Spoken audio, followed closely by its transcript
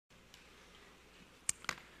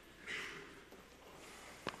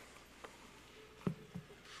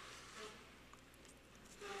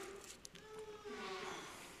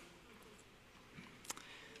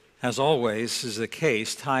As always is the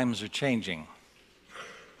case, times are changing.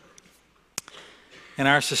 In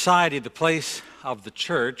our society, the place of the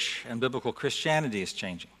church and biblical Christianity is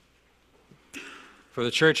changing. For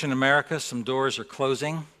the church in America, some doors are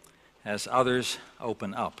closing as others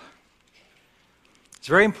open up. It's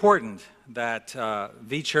very important that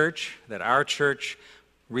the church, that our church,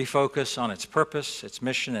 refocus on its purpose, its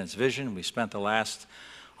mission, and its vision. We spent the last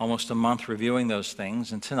almost a month reviewing those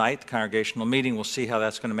things, and tonight, the congregational meeting, will see how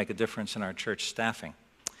that's going to make a difference in our church staffing.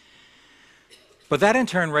 But that in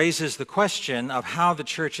turn raises the question of how the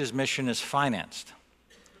church's mission is financed.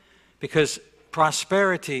 Because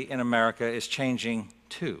prosperity in America is changing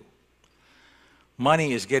too.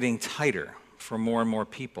 Money is getting tighter for more and more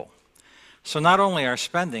people. So not only our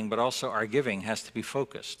spending, but also our giving has to be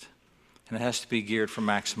focused, and it has to be geared for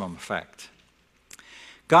maximum effect.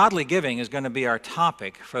 Godly giving is going to be our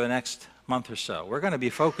topic for the next month or so. We're going to be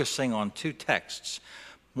focusing on two texts,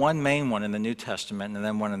 one main one in the New Testament and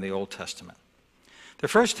then one in the Old Testament. The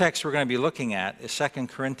first text we're going to be looking at is 2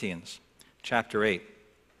 Corinthians chapter 8.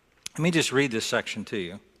 Let me just read this section to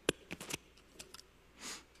you.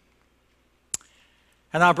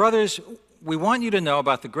 And now, brothers, we want you to know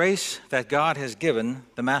about the grace that God has given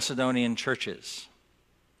the Macedonian churches.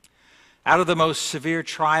 Out of the most severe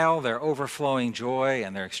trial, their overflowing joy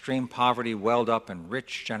and their extreme poverty welled up in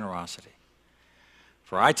rich generosity.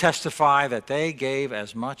 For I testify that they gave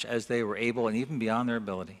as much as they were able and even beyond their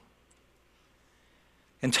ability.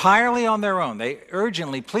 Entirely on their own, they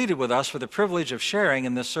urgently pleaded with us for the privilege of sharing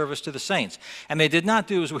in this service to the saints. And they did not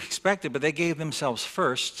do as we expected, but they gave themselves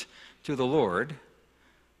first to the Lord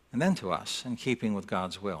and then to us, in keeping with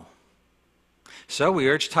God's will. So we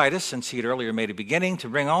urge Titus, since he had earlier made a beginning, to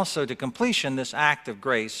bring also to completion this act of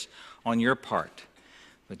grace on your part.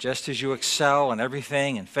 But just as you excel in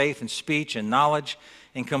everything, in faith and speech and knowledge,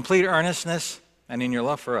 in complete earnestness, and in your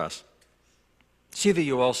love for us, see that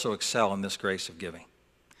you also excel in this grace of giving.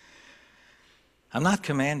 I'm not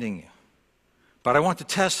commanding you, but I want to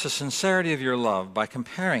test the sincerity of your love by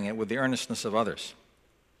comparing it with the earnestness of others.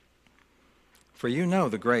 For you know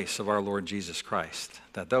the grace of our Lord Jesus Christ,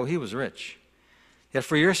 that though he was rich, yet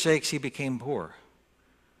for your sakes he became poor,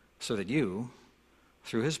 so that you,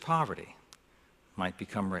 through his poverty, might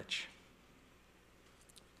become rich.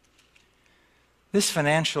 This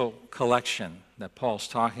financial collection that Paul's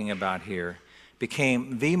talking about here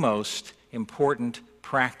became the most important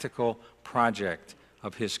practical project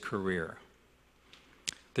of his career.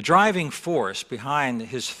 The driving force behind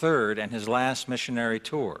his third and his last missionary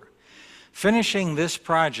tour. Finishing this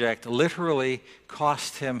project literally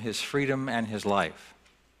cost him his freedom and his life.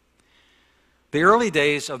 The early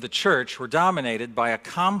days of the church were dominated by a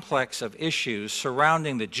complex of issues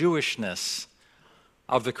surrounding the Jewishness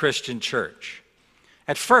of the Christian church.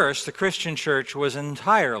 At first, the Christian church was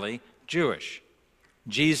entirely Jewish.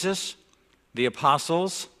 Jesus, the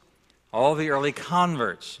apostles, all the early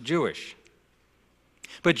converts, Jewish.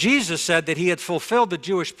 But Jesus said that he had fulfilled the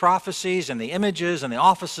Jewish prophecies and the images and the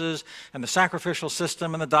offices and the sacrificial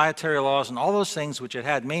system and the dietary laws and all those things which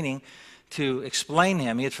had meaning to explain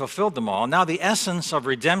him. He had fulfilled them all. Now the essence of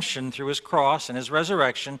redemption through his cross and his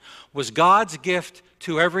resurrection was God's gift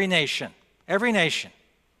to every nation. Every nation.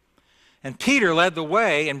 And Peter led the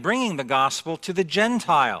way in bringing the gospel to the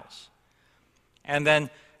Gentiles. And then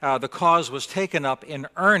the cause was taken up in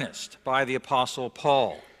earnest by the Apostle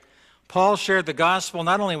Paul. Paul shared the gospel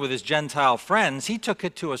not only with his Gentile friends, he took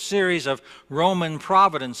it to a series of Roman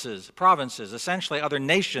provinces, essentially other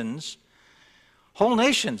nations, whole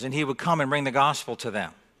nations, and he would come and bring the gospel to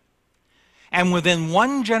them. And within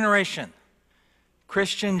one generation,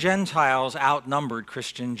 Christian Gentiles outnumbered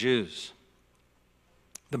Christian Jews.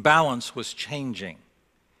 The balance was changing.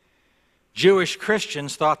 Jewish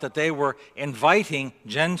Christians thought that they were inviting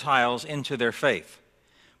Gentiles into their faith.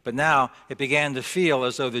 But now it began to feel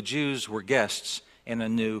as though the Jews were guests in a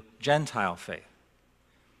new Gentile faith.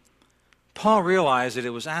 Paul realized that it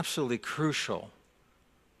was absolutely crucial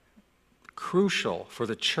for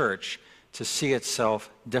the church to see itself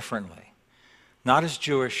differently. Not as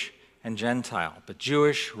Jewish and Gentile, but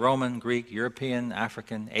Jewish, Roman, Greek, European,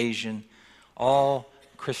 African, Asian, all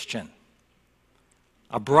Christian.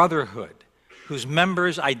 A brotherhood whose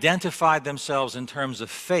members identified themselves in terms of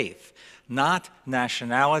faith, not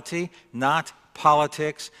nationality, not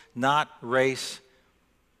politics, not race.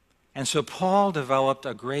 And so Paul developed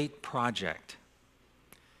a great project.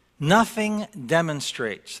 Nothing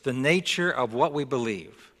demonstrates the nature of what we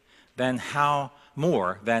believe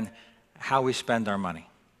more than how we spend our money.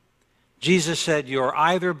 Jesus said, you're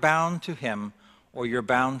either bound to him or you're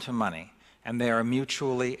bound to money, and they are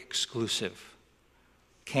mutually exclusive.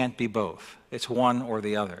 can't be both. It's one or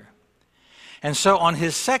the other. And so on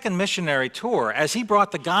his second missionary tour, as he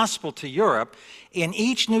brought the gospel to Europe, in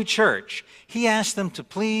each new church, he asked them to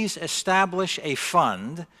please establish a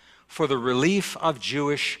fund for the relief of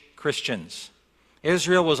Jewish Christians.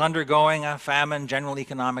 Israel was undergoing a famine, general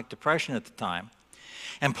economic depression at the time.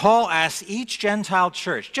 And Paul asked each Gentile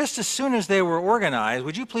church, just as soon as they were organized,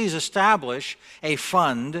 would you please establish a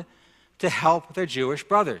fund to help their Jewish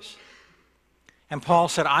brothers? And Paul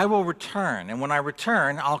said, I will return, and when I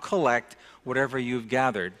return, I'll collect whatever you've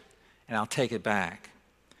gathered, and I'll take it back.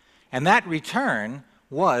 And that return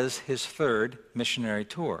was his third missionary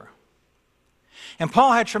tour. And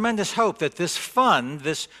Paul had tremendous hope that this fund,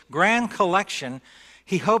 this grand collection,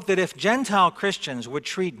 he hoped that if Gentile Christians would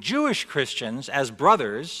treat Jewish Christians as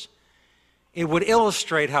brothers, it would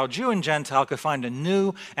illustrate how Jew and Gentile could find a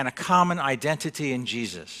new and a common identity in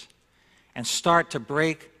Jesus and start to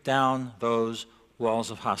break down those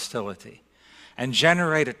walls of hostility and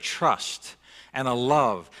generate a trust and a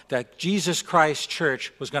love that Jesus Christ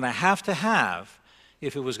Church was going to have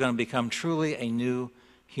if it was going to become truly a new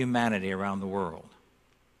humanity around the world.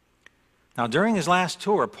 Now, during his last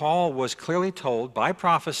tour, Paul was clearly told by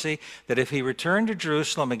prophecy that if he returned to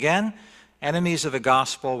Jerusalem again, enemies of the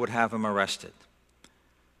gospel would have him arrested.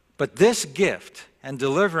 But this gift and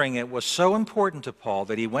delivering it was so important to Paul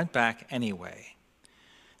that he went back anyway.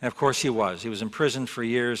 And of course he was. He was imprisoned for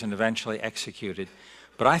years and eventually executed.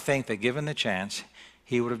 But I think that given the chance,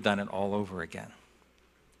 he would have done it all over again.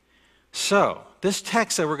 So, this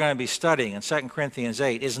text that we're going to be studying in 2 Corinthians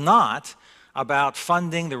 8 is not about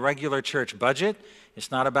funding the regular church budget.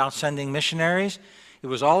 It's not about sending missionaries. It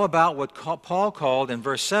was all about what Paul called in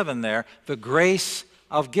verse 7 there, the grace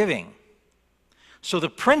of giving. So the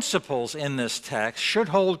principles in this text should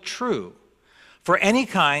hold true for any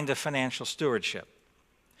kind of financial stewardship.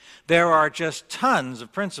 There are just tons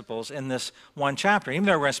of principles in this one chapter. Even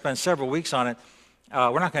though we're going to spend several weeks on it,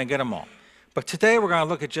 we're not going to get them all. But today we're going to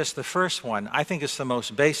look at just the first one. I think it's the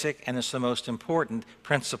most basic and it's the most important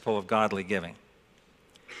principle of godly giving.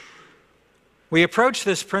 We approach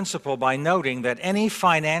this principle by noting that any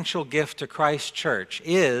financial gift to Christ's church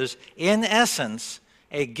is, in essence,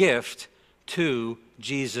 a gift to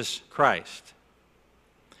Jesus Christ.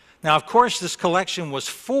 Now, of course, this collection was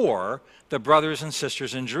for the brothers and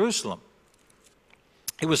sisters in Jerusalem.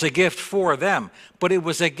 It was a gift for them, but it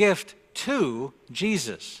was a gift to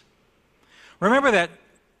Jesus. Remember that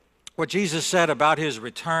what Jesus said about his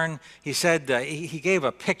return? He said, he gave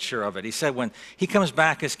a picture of it. He said when he comes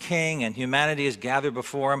back as king and humanity is gathered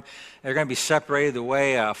before him, they're going to be separated the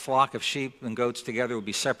way a flock of sheep and goats together will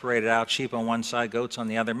be separated out, sheep on one side, goats on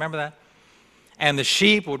the other. Remember that? And the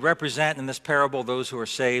sheep would represent in this parable those who are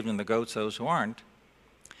saved and the goats those who aren't.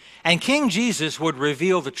 And King Jesus would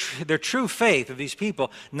reveal their true faith of these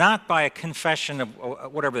people, not by a confession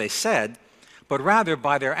of whatever they said, but rather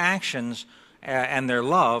by their actions and their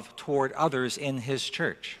love toward others in his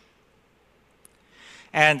church.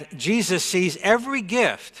 And Jesus sees every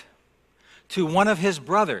gift to one of his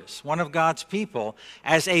brothers, one of God's people,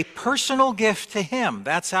 as a personal gift to him.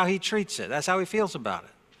 That's how he treats it. That's how he feels about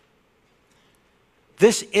it.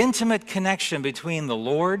 This intimate connection between the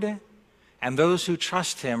Lord and those who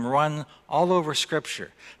trust him run all over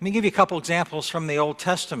Scripture. Let me give you a couple examples from the Old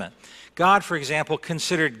Testament. God, for example,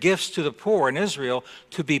 considered gifts to the poor in Israel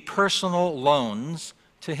to be personal loans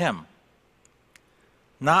to him.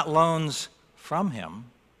 Not loans from him,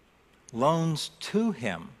 loans to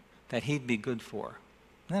him that he'd be good for.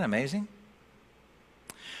 Isn't that amazing?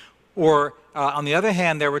 Or, on the other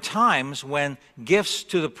hand, there were times when gifts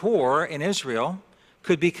to the poor in Israel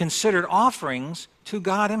could be considered offerings to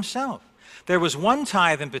God himself. There was one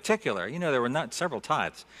tithe in particular, you know, there were not several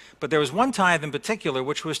tithes, but there was one tithe in particular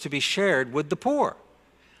which was to be shared with the poor.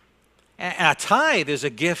 A tithe is a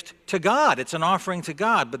gift to God. It's an offering to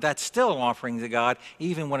God, but that's still an offering to God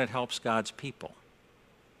even when it helps God's people.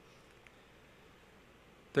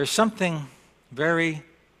 There's something very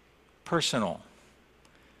personal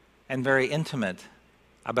and very intimate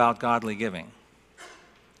about godly giving.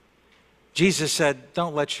 Jesus said,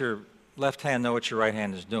 don't let your left hand know what your right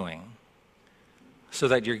hand is doing, so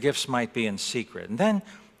that your gifts might be in secret. And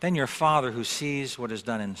then your Father who sees what is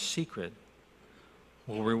done in secret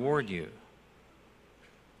will reward you.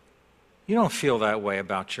 You don't feel that way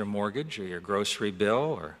about your mortgage or your grocery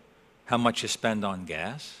bill or how much you spend on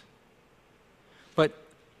gas.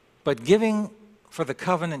 But giving for the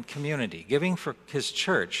covenant community, giving for his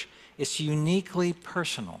church, it's uniquely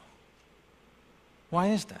personal. Why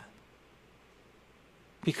is that?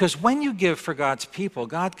 Because when you give for God's people,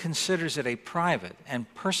 God considers it a private and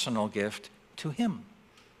personal gift to him.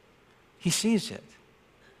 He sees it.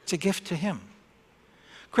 It's a gift to Him.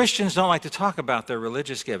 Christians don't like to talk about their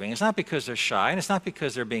religious giving. It's not because they're shy, and it's not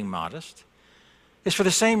because they're being modest. It's for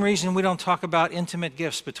the same reason we don't talk about intimate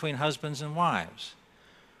gifts between husbands and wives,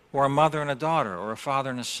 or a mother and a daughter, or a father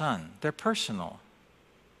and a son. They're personal.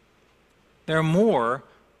 They're more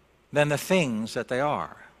than the things that they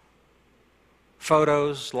are.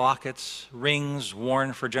 Photos, lockets, rings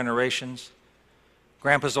worn for generations,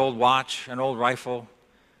 Grandpa's old watch, an old rifle.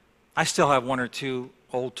 I still have one or two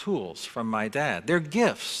old tools from my dad. They're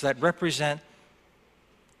gifts that represent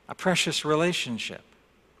a precious relationship.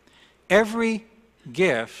 Every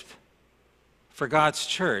gift for God's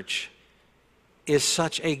church is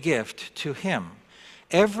such a gift to Him.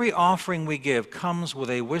 Every offering we give comes with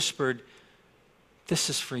a whispered, "This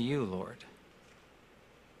is for you, Lord."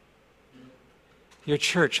 Your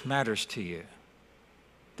church matters to you.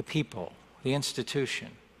 The people, the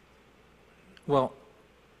institution. Well,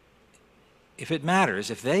 if it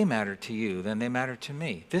matters, if they matter to you, then they matter to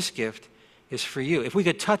me. This gift is for you. If we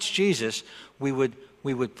could touch Jesus, we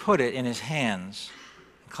would put it in His hands,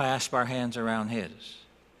 clasp our hands around His.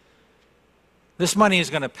 This money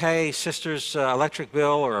is going to pay sister's electric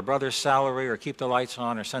bill or a brother's salary or keep the lights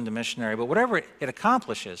on or send a missionary, but whatever it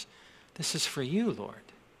accomplishes, this is for you, Lord.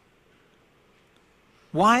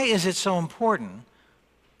 Why is it so important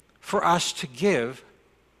for us to give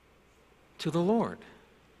to the Lord?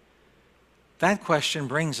 That question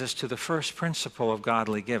brings us to the first principle of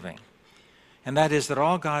godly giving, and that is that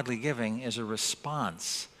all godly giving is a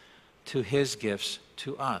response to His gifts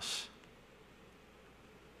to us.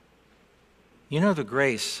 You know the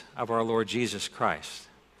grace of our Lord Jesus Christ,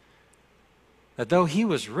 that though He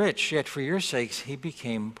was rich, yet for your sakes He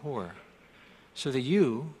became poor, so that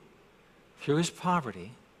you, through His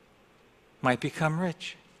poverty, might become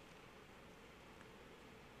rich.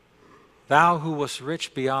 Thou who wast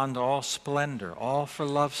rich beyond all splendor, all for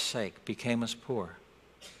love's sake, becamest poor.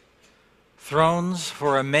 Thrones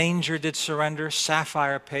for a manger did surrender,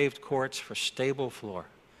 sapphire-paved courts for stable floor.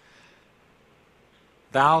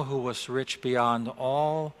 Thou who wast rich beyond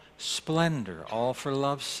all splendor, all for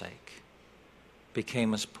love's sake,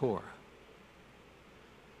 becamest poor.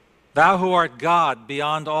 Thou who art God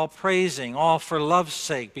beyond all praising, all for love's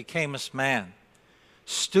sake, becamest man,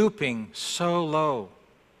 stooping so low,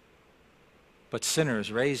 but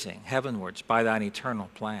sinners raising heavenwards by thine eternal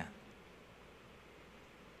plan.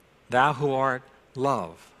 Thou who art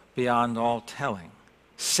love beyond all telling,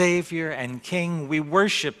 Savior and King, we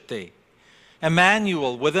worship Thee.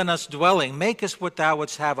 Emmanuel, within us dwelling, make us what Thou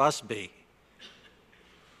wouldst have us be.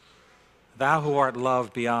 Thou who art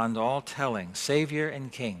love beyond all telling, Savior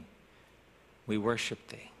and King, we worship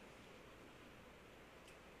Thee.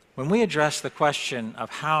 When we address the question of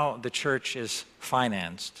how the church is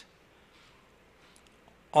financed,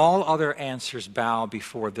 all other answers bow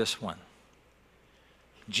before this one.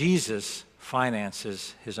 Jesus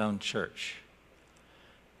finances His own church.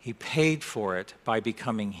 He paid for it by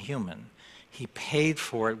becoming human. He paid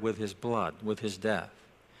for it with His blood, with His death.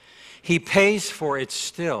 He pays for it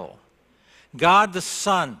still. God the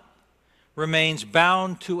Son remains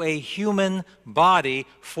bound to a human body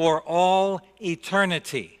for all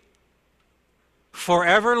eternity.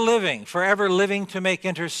 Forever living to make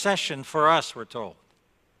intercession for us, we're told.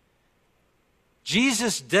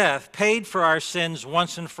 Jesus' death paid for our sins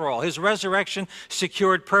once and for all. His resurrection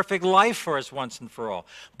secured perfect life for us once and for all.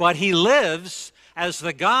 But He lives as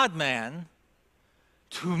the God-man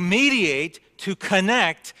to mediate, to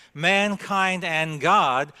connect mankind and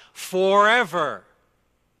God forever.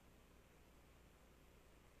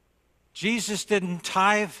 Jesus didn't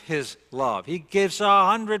tithe His love. He gives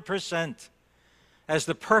 100%. As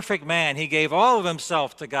the perfect man, He gave all of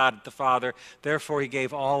Himself to God the Father. Therefore, He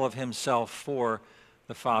gave all of Himself for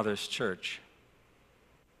the Father's church.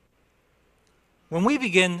 When we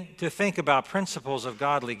begin to think about principles of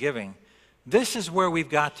godly giving, this is where we've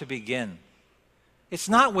got to begin. It's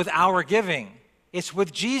not with our giving. It's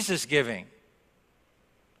with Jesus' giving.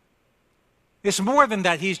 It's more than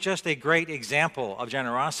that. He's just a great example of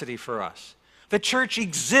generosity for us. The church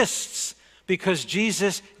exists because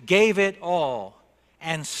Jesus gave it all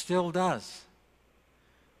and still does.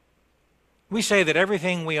 We say that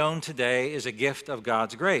everything we own today is a gift of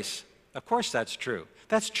God's grace. Of course that's true.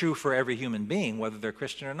 That's true for every human being, whether they're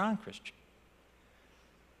Christian or non-Christian.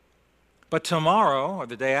 But tomorrow, or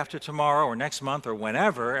the day after tomorrow, or next month, or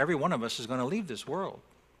whenever, every one of us is going to leave this world.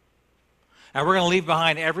 And we're going to leave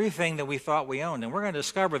behind everything that we thought we owned. And we're going to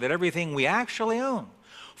discover that everything we actually own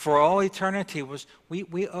for all eternity was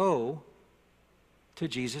we owe to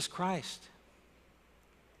Jesus Christ.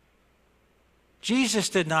 Jesus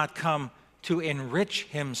did not come to enrich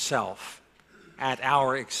Himself at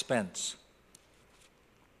our expense.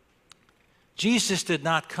 Jesus did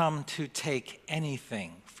not come to take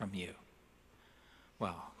anything from you.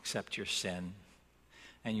 Well, except your sin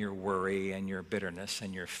and your worry and your bitterness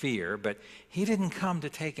and your fear, but he didn't come to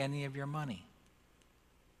take any of your money.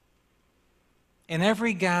 In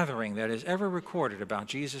every gathering that is ever recorded about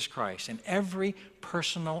Jesus Christ, in every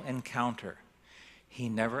personal encounter, he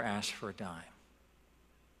never asked for a dime.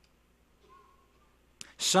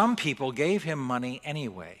 Some people gave him money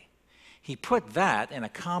anyway. He put that in a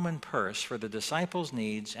common purse for the disciples'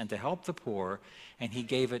 needs and to help the poor, and he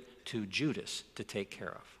gave it to Judas to take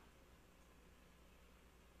care of.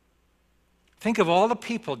 Think of all the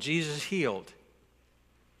people Jesus healed.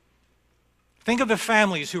 Think of the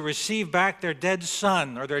families who received back their dead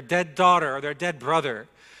son or their dead daughter or their dead brother.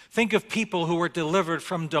 Think of people who were delivered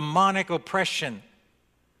from demonic oppression.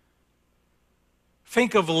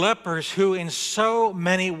 Think of lepers who in so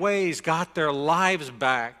many ways got their lives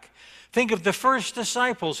back. Think of the first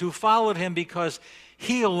disciples who followed him because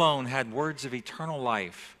he alone had words of eternal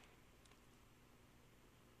life.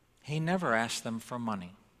 He never asked them for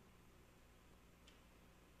money.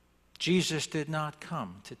 Jesus did not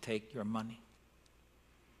come to take your money.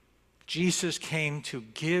 Jesus came to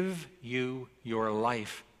give you your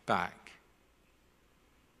life back,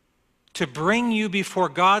 to bring you before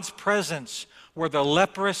God's presence where the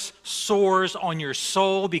leprous sores on your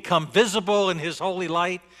soul become visible in his holy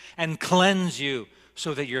light and cleanse you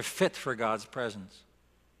so that you're fit for God's presence.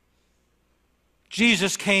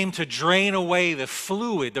 Jesus came to drain away the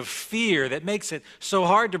fluid of fear that makes it so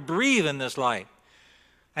hard to breathe in this life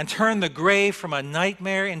and turn the grave from a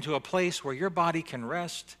nightmare into a place where your body can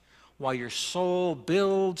rest while your soul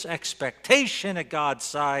builds expectation at God's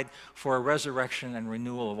side for a resurrection and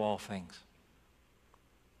renewal of all things.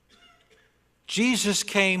 Jesus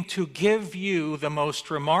came to give you the most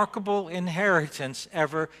remarkable inheritance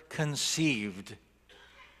ever conceived.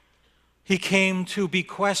 He came to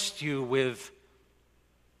bequest you with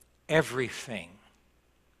everything.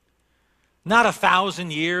 Not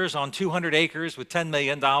 1,000 years on 200 acres with $10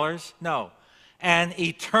 million. No. An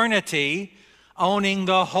eternity owning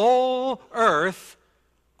the whole earth,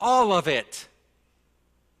 all of it.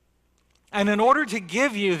 And in order to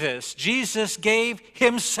give you this, Jesus gave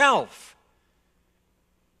himself.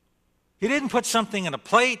 He didn't put something in a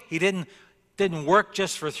plate. He didn't work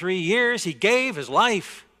just for 3 years. He gave his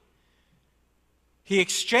life. He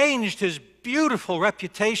exchanged his beautiful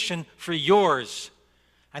reputation for yours,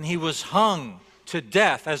 and he was hung to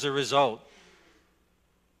death as a result.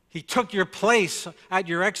 He took your place at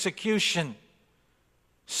your execution,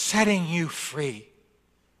 setting you free.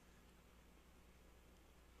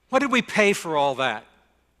 What did we pay for all that?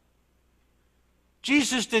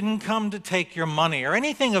 Jesus didn't come to take your money or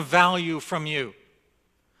anything of value from you.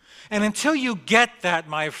 And until you get that,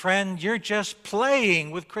 my friend, you're just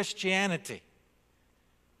playing with Christianity.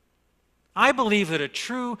 I believe that a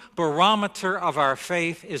true barometer of our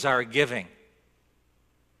faith is our giving,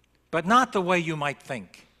 but not the way you might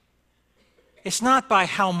think. It's not by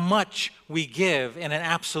how much we give in an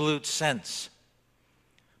absolute sense.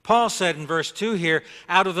 Paul said in verse 2 here,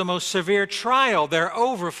 out of the most severe trial, their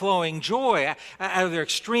overflowing joy, out of their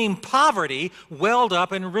extreme poverty, welled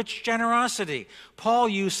up in rich generosity. Paul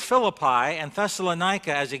used Philippi and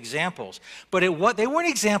Thessalonica as examples, but they weren't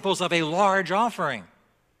examples of a large offering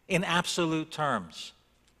in absolute terms.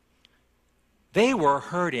 They were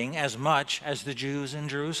hurting as much as the Jews in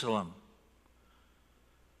Jerusalem.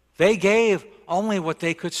 They gave only what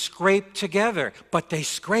they could scrape together, but they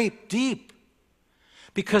scraped deep.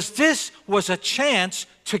 Because this was a chance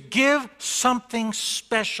to give something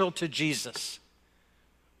special to Jesus.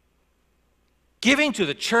 Giving to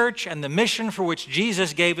the church and the mission for which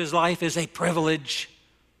Jesus gave his life is a privilege.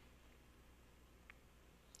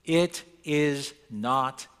 It is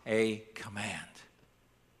not a command.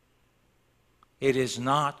 It is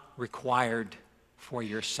not required for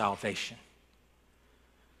your salvation.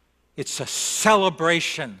 It's a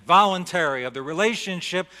celebration, voluntary, of the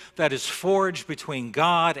relationship that is forged between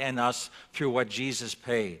God and us through what Jesus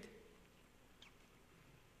paid.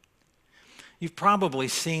 You've probably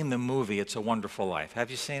seen the movie It's a Wonderful Life. Have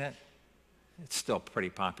you seen it? It's still pretty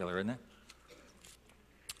popular, isn't it?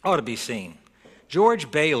 Ought to be seen. George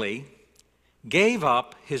Bailey gave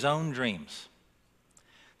up his own dreams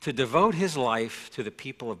to devote his life to the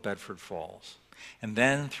people of Bedford Falls. And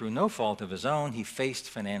then, through no fault of his own, he faced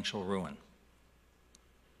financial ruin.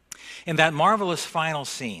 In that marvelous final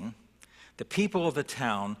scene, the people of the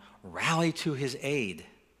town rally to his aid,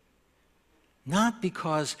 not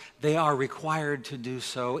because they are required to do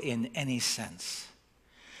so in any sense,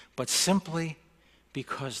 but simply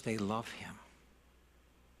because they love him.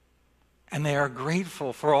 and they are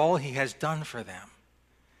grateful for all he has done for them.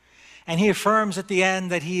 And he affirms at the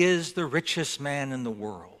end that he is the richest man in the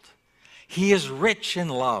world. He is rich in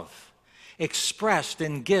love, expressed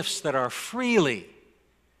in gifts that are freely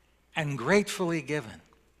and gratefully given.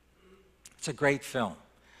 It's a great film.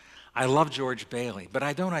 I love George Bailey, but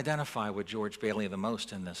I don't identify with George Bailey the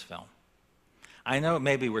most in this film. I know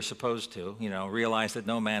maybe we're supposed to, realize that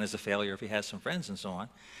no man is a failure if he has some friends and so on,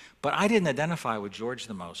 but I didn't identify with George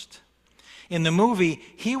the most. In the movie,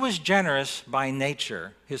 he was generous by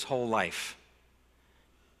nature his whole life.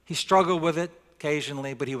 He struggled with it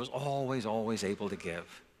occasionally, but he was always able to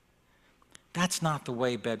give. That's not the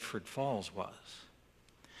way Bedford Falls was.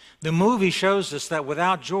 The movie shows us that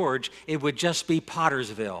without George, it would just be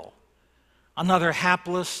Pottersville, another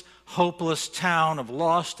hapless, hopeless town of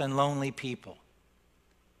lost and lonely people.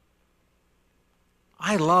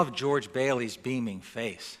 I love George Bailey's beaming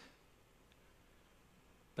face,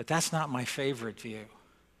 but that's not my favorite view.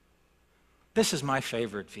 This is my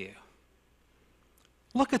favorite view.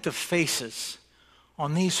 Look at the faces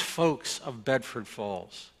on these folks of Bedford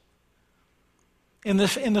Falls. In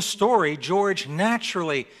the story, George,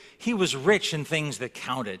 naturally, he was rich in things that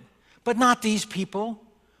counted, but not these people.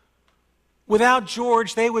 Without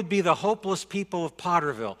George, they would be the hopeless people of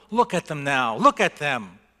Potterville. Look at them now. Look at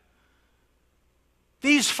them.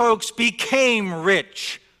 These folks became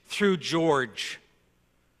rich through George.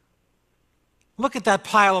 Look at that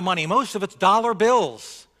pile of money. Most of it's dollar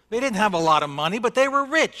bills. They didn't have a lot of money, but they were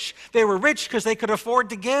rich. They were rich because they could afford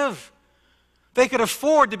to give. They could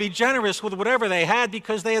afford to be generous with whatever they had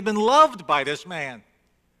because they had been loved by this man.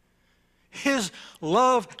 His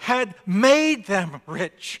love had made them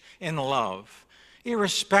rich in love,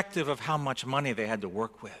 irrespective of how much money they had to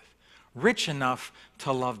work with. Rich enough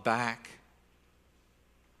to love back.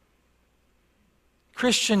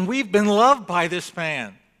 Christian, we've been loved by this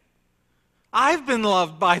man. I've been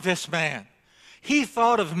loved by this man. He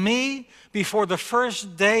thought of me before the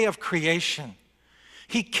first day of creation.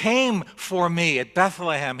 He came for me at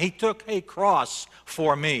Bethlehem. He took a cross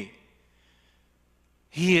for me.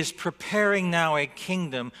 He is preparing now a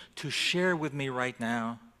kingdom to share with me right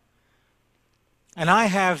now. And I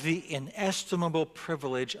have the inestimable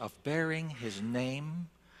privilege of bearing his name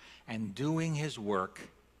and doing his work.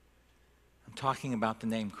 I'm talking about the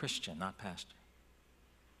name Christian, not pastor.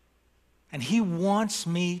 And he wants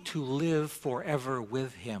me to live forever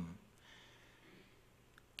with him.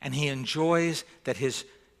 And he enjoys his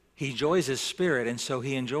spirit, and so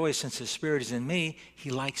he enjoys, since his spirit is in me, he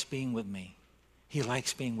likes being with me. He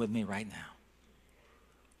likes being with me right now.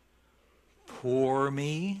 Poor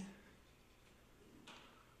me.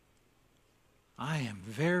 I am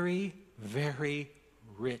very, very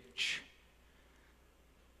rich.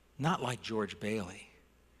 Not like George Bailey,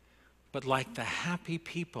 but like the happy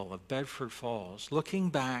people of Bedford Falls, looking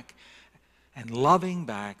back and loving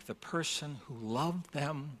back the person who loved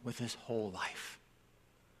them with his whole life.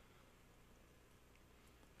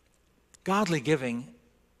 Godly giving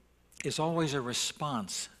is always a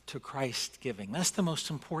response to Christ's giving. That's the most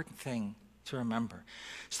important thing to remember.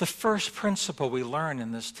 It's the first principle we learn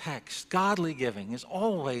in this text. Godly giving is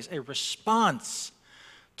always a response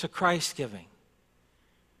to Christ's giving.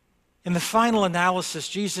 In the final analysis,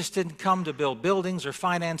 Jesus didn't come to build buildings or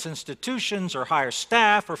finance institutions or hire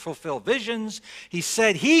staff or fulfill visions. He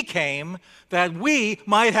said he came that we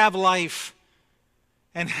might have life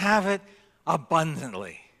and have it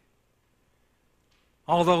abundantly.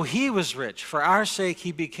 Although he was rich, for our sake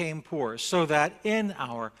he became poor, so that in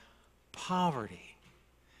our poverty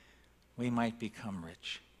we might become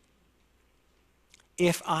rich.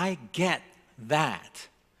 If I get that,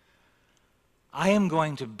 I am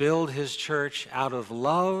going to build his church out of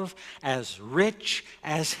love as rich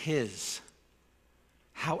as his,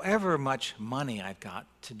 however much money I've got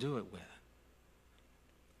to do it with.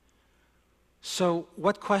 So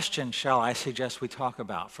what question shall I suggest we talk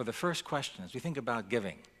about? For the first question, as we think about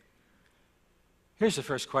giving, here's the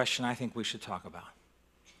first question I think we should talk about.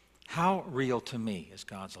 How real to me is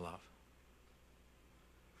God's love?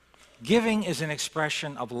 Giving is an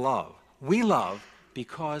expression of love. We love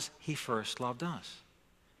because he first loved us.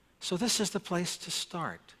 So this is the place to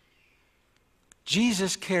start.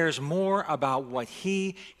 Jesus cares more about what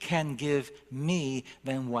he can give me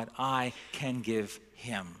than what I can give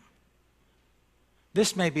him.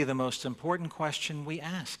 This may be the most important question we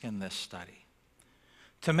ask in this study.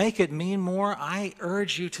 To make it mean more, I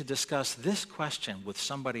urge you to discuss this question with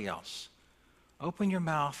somebody else. Open your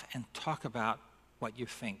mouth and talk about what you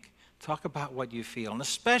think. Talk about what you feel. And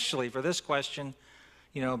especially for this question,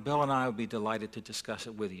 Bill and I would be delighted to discuss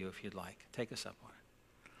it with you if you'd like. Take us up on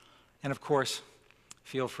it. And of course,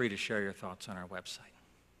 feel free to share your thoughts on our website.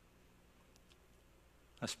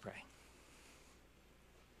 Let's pray.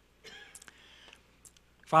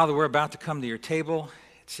 Father, we're about to come to your table.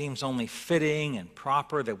 It seems only fitting and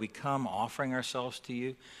proper that we come offering ourselves to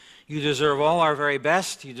you. You deserve all our very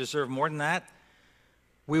best. You deserve more than that.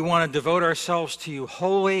 We want to devote ourselves to you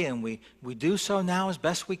wholly, and we do so now as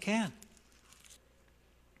best we can.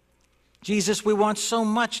 Jesus, we want so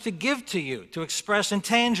much to give to you, to express in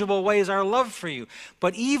tangible ways our love for you.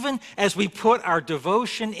 But even as we put our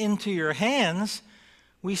devotion into your hands,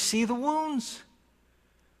 we see the wounds.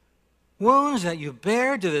 Wounds that you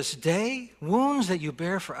bear to this day, wounds that you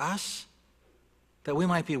bear for us, that we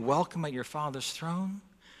might be welcome at your Father's throne.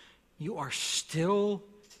 You are still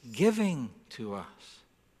giving to us.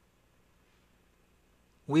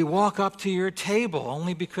 We walk up to your table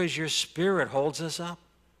only because your Spirit holds us up.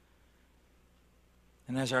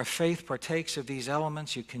 And as our faith partakes of these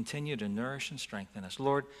elements, you continue to nourish and strengthen us.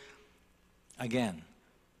 Lord, again,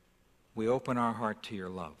 we open our heart to your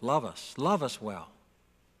love. Love us well.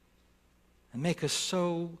 And make us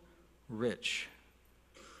so rich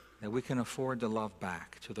that we can afford to love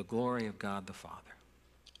back to the glory of God the Father.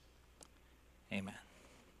 Amen.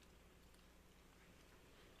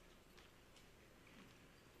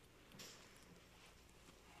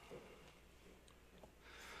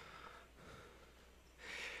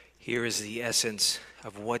 Here is the essence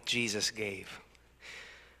of what Jesus gave.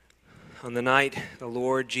 On the night the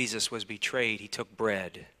Lord Jesus was betrayed, he took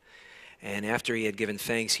bread, and after he had given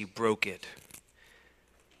thanks, he broke it.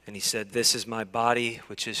 And he said, "This is my body,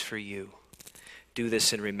 which is for you. Do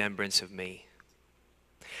this in remembrance of me."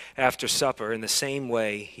 After supper, in the same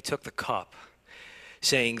way, he took the cup,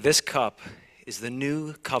 saying, "This cup is the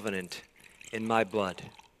new covenant in my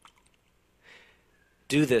blood.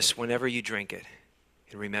 Do this whenever you drink it,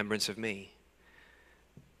 in remembrance of me."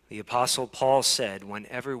 The Apostle Paul said,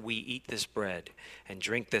 "Whenever we eat this bread and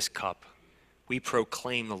drink this cup, we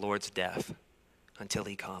proclaim the Lord's death until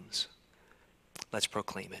he comes." Let's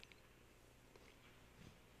proclaim it.